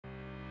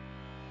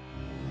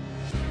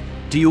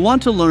Do you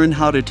want to learn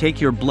how to take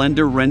your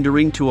Blender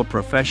rendering to a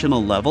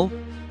professional level?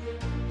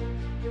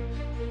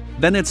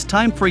 Then it's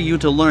time for you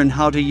to learn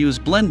how to use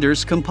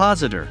Blender's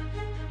Compositor.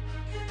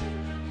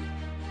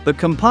 The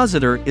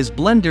Compositor is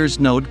Blender's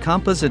node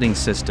compositing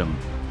system.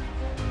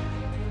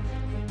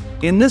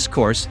 In this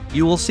course,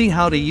 you will see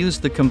how to use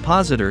the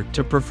Compositor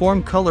to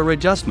perform color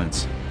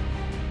adjustments.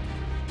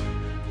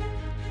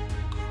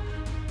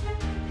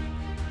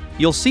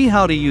 You'll see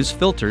how to use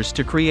filters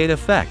to create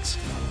effects.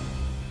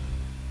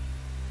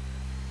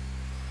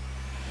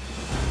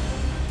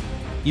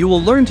 You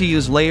will learn to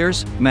use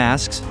layers,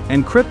 masks,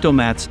 and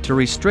cryptomattes to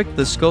restrict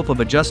the scope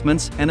of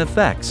adjustments and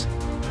effects.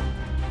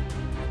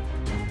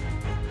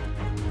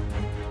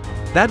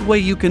 That way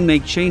you can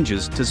make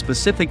changes to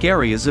specific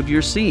areas of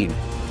your scene.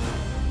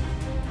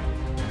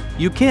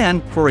 You can,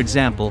 for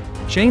example,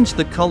 change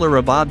the color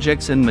of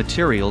objects and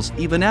materials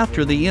even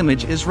after the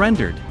image is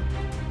rendered.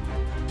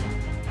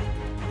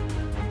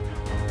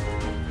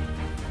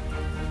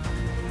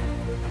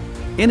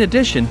 In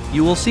addition,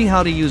 you will see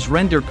how to use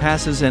render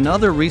passes and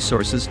other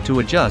resources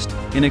to adjust,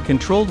 in a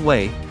controlled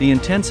way, the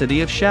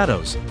intensity of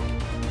shadows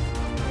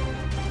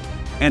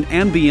and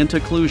ambient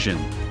occlusion.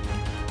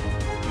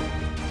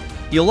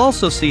 You'll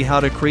also see how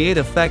to create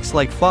effects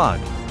like fog,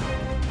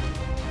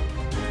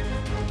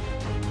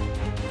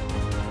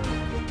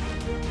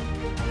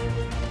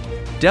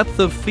 depth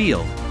of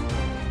field,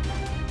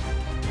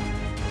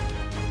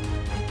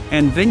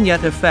 and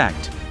vignette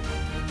effect.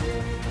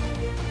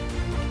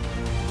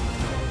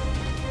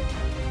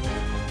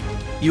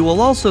 You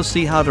will also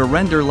see how to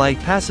render light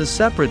passes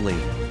separately,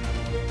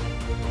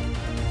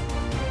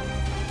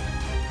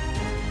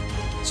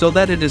 so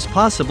that it is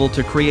possible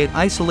to create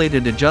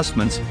isolated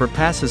adjustments for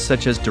passes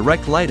such as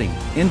direct lighting,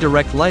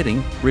 indirect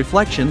lighting,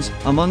 reflections,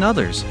 among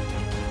others.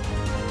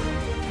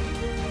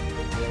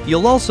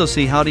 You'll also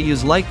see how to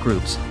use light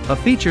groups, a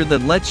feature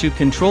that lets you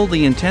control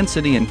the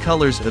intensity and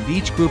colors of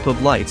each group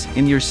of lights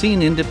in your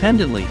scene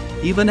independently,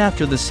 even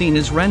after the scene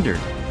is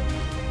rendered.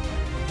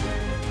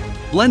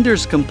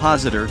 Blender's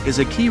Compositor is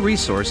a key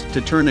resource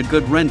to turn a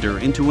good render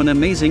into an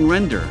amazing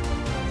render.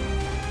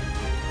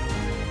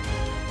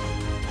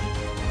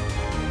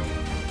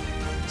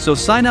 So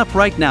sign up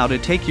right now to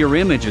take your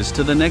images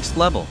to the next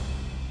level.